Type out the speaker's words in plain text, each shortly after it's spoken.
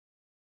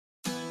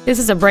This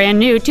is a brand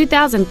new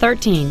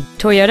 2013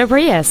 Toyota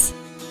Prius.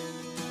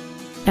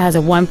 It has a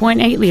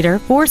 1.8-liter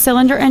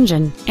four-cylinder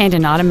engine and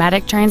an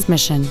automatic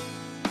transmission.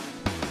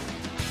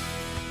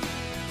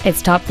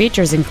 Its top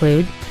features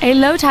include a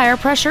low tire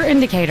pressure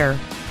indicator,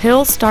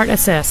 hill start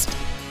assist,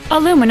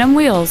 aluminum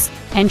wheels,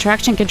 and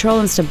traction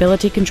control and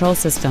stability control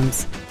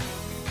systems.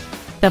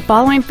 The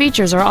following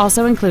features are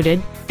also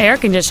included: air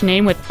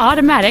conditioning with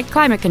automatic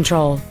climate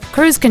control,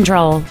 cruise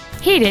control,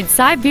 heated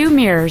side view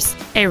mirrors,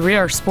 a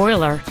rear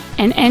spoiler,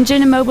 an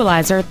engine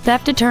immobilizer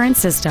theft deterrent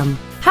system,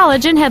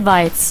 halogen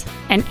headlights,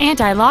 an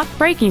anti-lock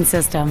braking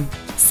system,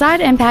 side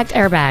impact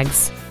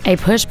airbags, a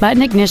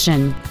push-button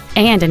ignition,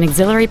 and an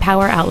auxiliary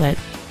power outlet.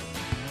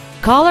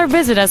 Call or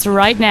visit us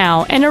right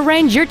now and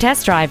arrange your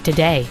test drive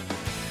today.